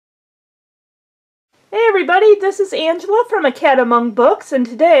Hey everybody, this is Angela from A Cat Among Books, and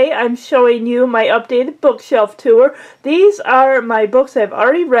today I'm showing you my updated bookshelf tour. These are my books I've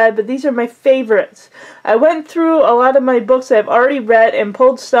already read, but these are my favorites. I went through a lot of my books I've already read and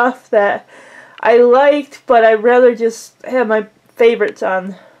pulled stuff that I liked, but I'd rather just have my favorites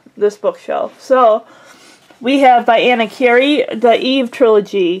on this bookshelf. So, we have by Anna Carey, the Eve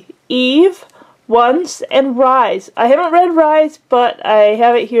trilogy. Eve, Once, and Rise. I haven't read Rise, but I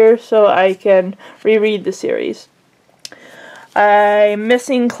have it here so I can reread the series. I'm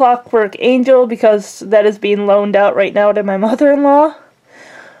missing Clockwork Angel because that is being loaned out right now to my mother-in-law.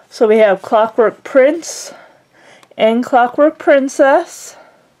 So we have Clockwork Prince and Clockwork Princess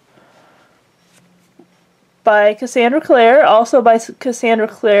by Cassandra Clare. Also by Cassandra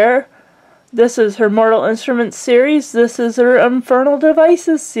Clare. This is her Mortal Instruments series. This is her Infernal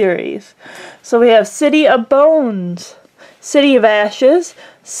Devices series. So we have City of Bones, City of Ashes,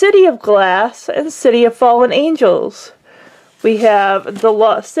 City of Glass, and City of Fallen Angels. We have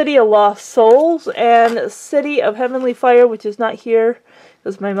the City of Lost Souls and City of Heavenly Fire, which is not here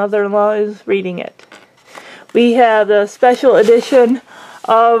because my mother-in-law is reading it. We have the special edition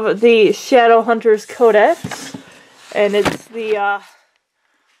of the Shadowhunters Codex, and it's the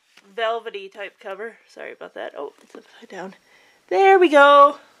velvety type cover. Sorry about that. Oh, it's upside down. There we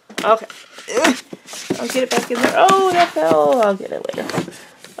go. Okay. I'll get it back in there. Oh, that fell. I'll get it later.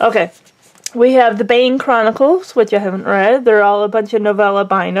 Okay. We have the Bane Chronicles, which I haven't read. They're all a bunch of novella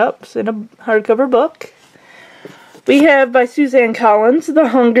bind-ups in a hardcover book. We have by Suzanne Collins, The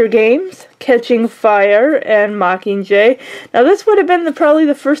Hunger Games, Catching Fire, and Mockingjay. Now this would have been probably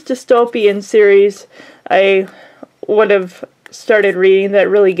the first dystopian series I would have started reading that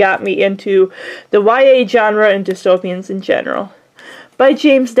really got me into the YA genre and dystopians in general. By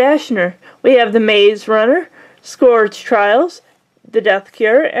James Dashner, we have The Maze Runner, Scourge Trials, The Death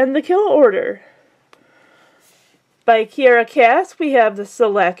Cure, and The Kill Order. By Kiera Cass, we have The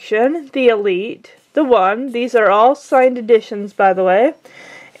Selection, The Elite, The One. These are all signed editions, by the way.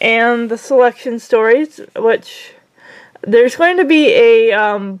 And The Selection Stories, which there's going to be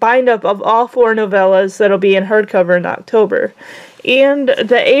a bind-up of all 4 novellas that'll be in hardcover in October. And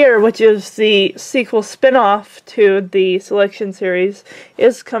The Heir, which is the sequel spin-off to the Selection series,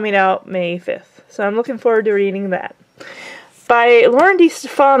 is coming out May 5th. So I'm looking forward to reading that. By Lauren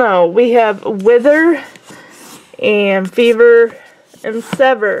DeStefano, we have Wither and Fever and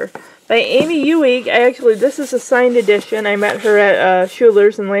Sever. By Amy Ewing, this is a signed edition. I met her at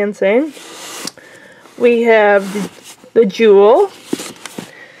Schuler's in Lansing. We have The Jewel.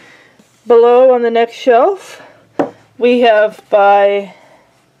 Below on the next shelf, we have by,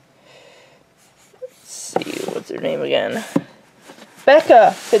 let's see, what's her name again?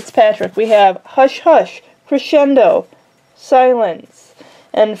 Becca Fitzpatrick. We have Hush Hush, Crescendo, Silence,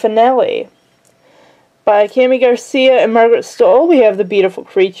 and Finale. By Cami Garcia and Margaret Stoll, we have the Beautiful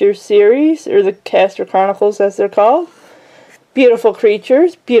Creatures series, or the Castor Chronicles as they're called. Beautiful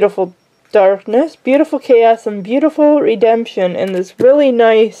Creatures, Beautiful Darkness, Beautiful Chaos, and Beautiful Redemption in this really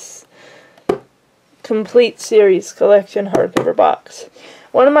nice complete series collection hardcover box.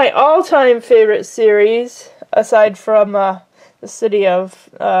 One of my all-time favorite series, aside from the City of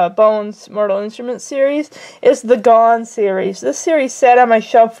Bones Mortal Instruments series, is the Gone series. This series sat on my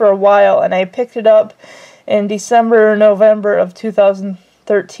shelf for a while, and I picked it up in December or November of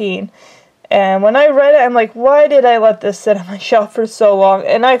 2013. And when I read it, I'm like, why did I let this sit on my shelf for so long?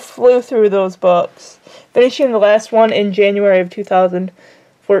 And I flew through those books, finishing the last one in January of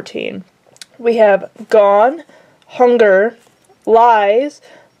 2014. We have Gone, Hunger, Lies,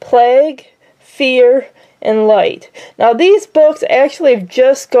 Plague, Fear, and Light. Now these books actually have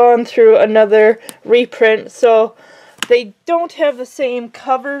just gone through another reprint, so they don't have the same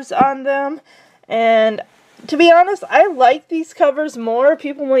covers on them. And to be honest, I like these covers more.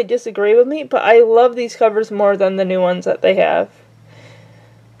 People might disagree with me, but I love these covers more than the new ones that they have.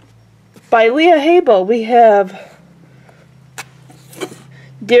 By Leah Habel, we have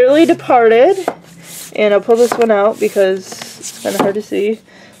Dearly Departed, and I'll pull this one out because it's kind of hard to see.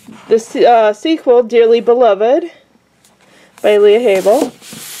 The sequel, Dearly Beloved, by Leah Habel.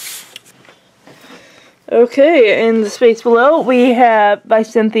 Okay, in the space below, we have, by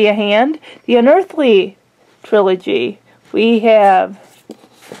Cynthia Hand, The Unearthly trilogy. We have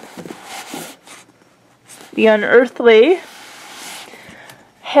The Unearthly,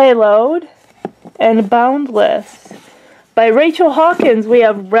 Haloed, and Boundless. By Rachel Hawkins, we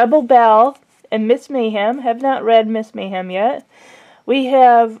have Rebel Belle and Miss Mayhem. Have not read Miss Mayhem yet. We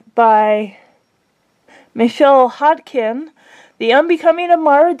have by Michelle Hodkin, The Unbecoming of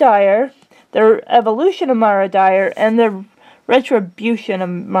Mara Dyer, The Evolution of Mara Dyer, and The Retribution of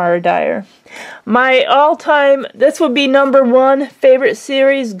Mara Dyer. My all-time, this would be #1 favorite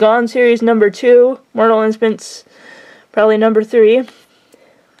series, Gone series #2, Mortal Instruments probably #3.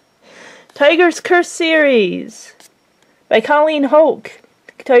 Tiger's Curse series by Colleen Houck.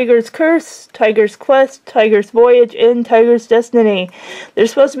 Tiger's Curse, Tiger's Quest, Tiger's Voyage, and Tiger's Destiny.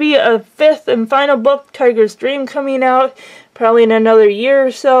 There's supposed to be a 5th and final book, Tiger's Dream, coming out probably in another year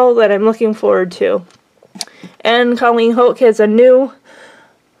or so that I'm looking forward to. And Colleen Houck has a new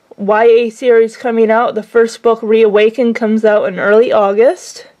YA series coming out. The first book, Reawaken, comes out in early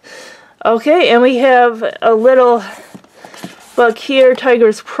August. Okay, and we have a little book here,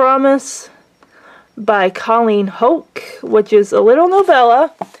 Tiger's Promise, by Colleen Houck, which is a little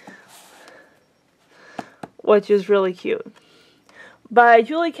novella, which is really cute. By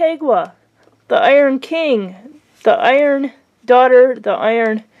Julie Kagwa, The Iron King, The Iron Daughter, The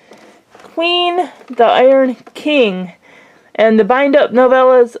Iron Queen, The Iron King, and the bind-up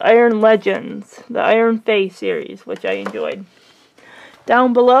novellas Iron Legends, the Iron Fae series, which I enjoyed.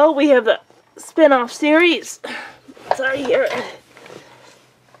 Down below we have the spin-off series. Sorry, here.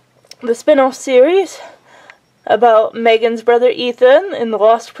 The spin-off series about Megan's brother Ethan in The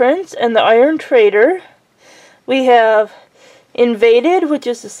Lost Prince and The Iron Trader. We have Invaded, which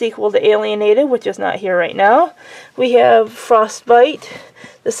is the sequel to Alienated, which is not here right now. We have Frostbite,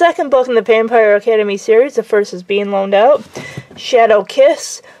 the second book in the Vampire Academy series. The first is being loaned out. Shadow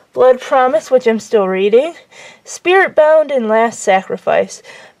Kiss, Blood Promise, which I'm still reading. Spirit Bound, and Last Sacrifice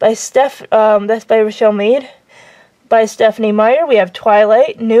by that's by Rochelle Mead. By Stephanie Meyer. We have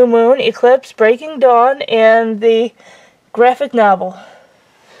Twilight, New Moon, Eclipse, Breaking Dawn, and the graphic novel.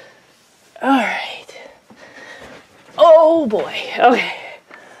 Alright. Oh boy. Okay.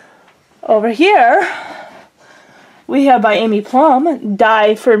 Over here, we have by Amy Plum,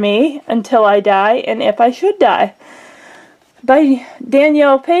 Die for Me, Until I Die, and If I Should Die. By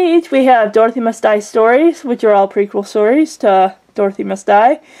Danielle Page, we have Dorothy Must Die stories, which are all prequel stories to Dorothy Must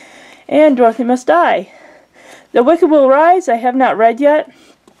Die, and Dorothy Must Die. The Wicked Will Rise, I have not read yet.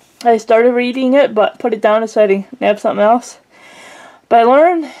 I started reading it, but put it down, deciding to nab something else. By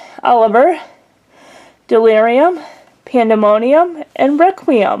Lauren Oliver, Delirium, Pandemonium, and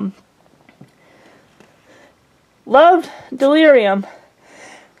Requiem. Loved Delirium.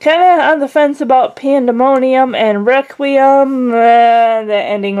 Kinda on the fence about Pandemonium and Requiem. The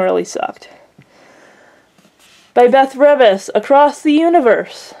ending really sucked. By Beth Revis, Across the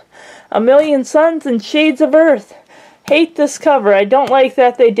Universe. A Million Suns and Shades of Earth. Hate this cover. I don't like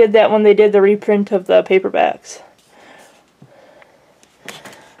that they did that when they did the reprint of the paperbacks.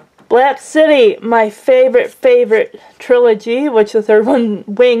 Black City, my favorite trilogy, which the third one,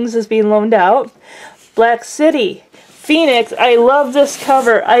 Wings, is being loaned out. Black City. Phoenix, I love this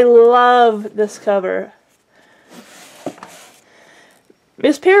cover. I love this cover.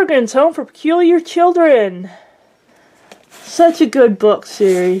 Miss Peregrine's Home for Peculiar Children. Such a good book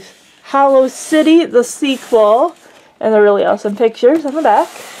series. Hollow City, the sequel, and the really awesome pictures on the back.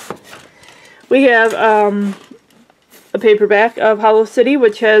 We have a paperback of Hollow City,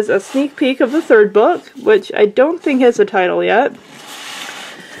 which has a sneak peek of the third book, which I don't think has a title yet.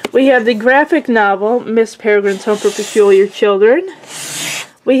 We have the graphic novel, Miss Peregrine's Home for Peculiar Children.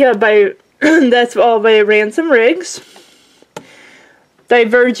 We have that's all by Ransom Riggs.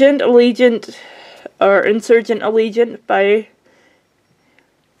 Divergent Allegiant, or Insurgent Allegiant by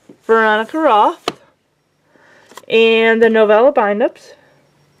Veronica Roth. And the novella bind-ups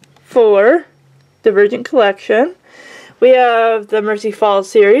for Divergent Collection. We have the Mercy Falls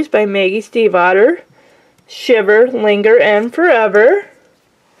series by Maggie Stiefvater. Shiver, Linger, and Forever.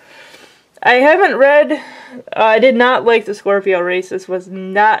 I haven't read, I did not like the Scorpio Races, was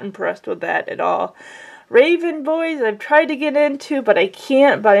not impressed with that at all. Raven Boys, I've tried to get into, but I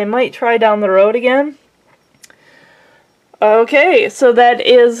can't, but I might try down the road again. Okay, so that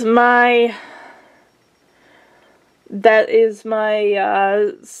is my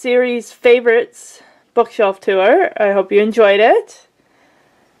series favorites bookshelf tour. I hope you enjoyed it.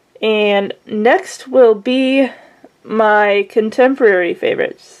 And next will be my contemporary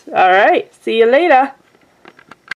favorites. Alright, see you later.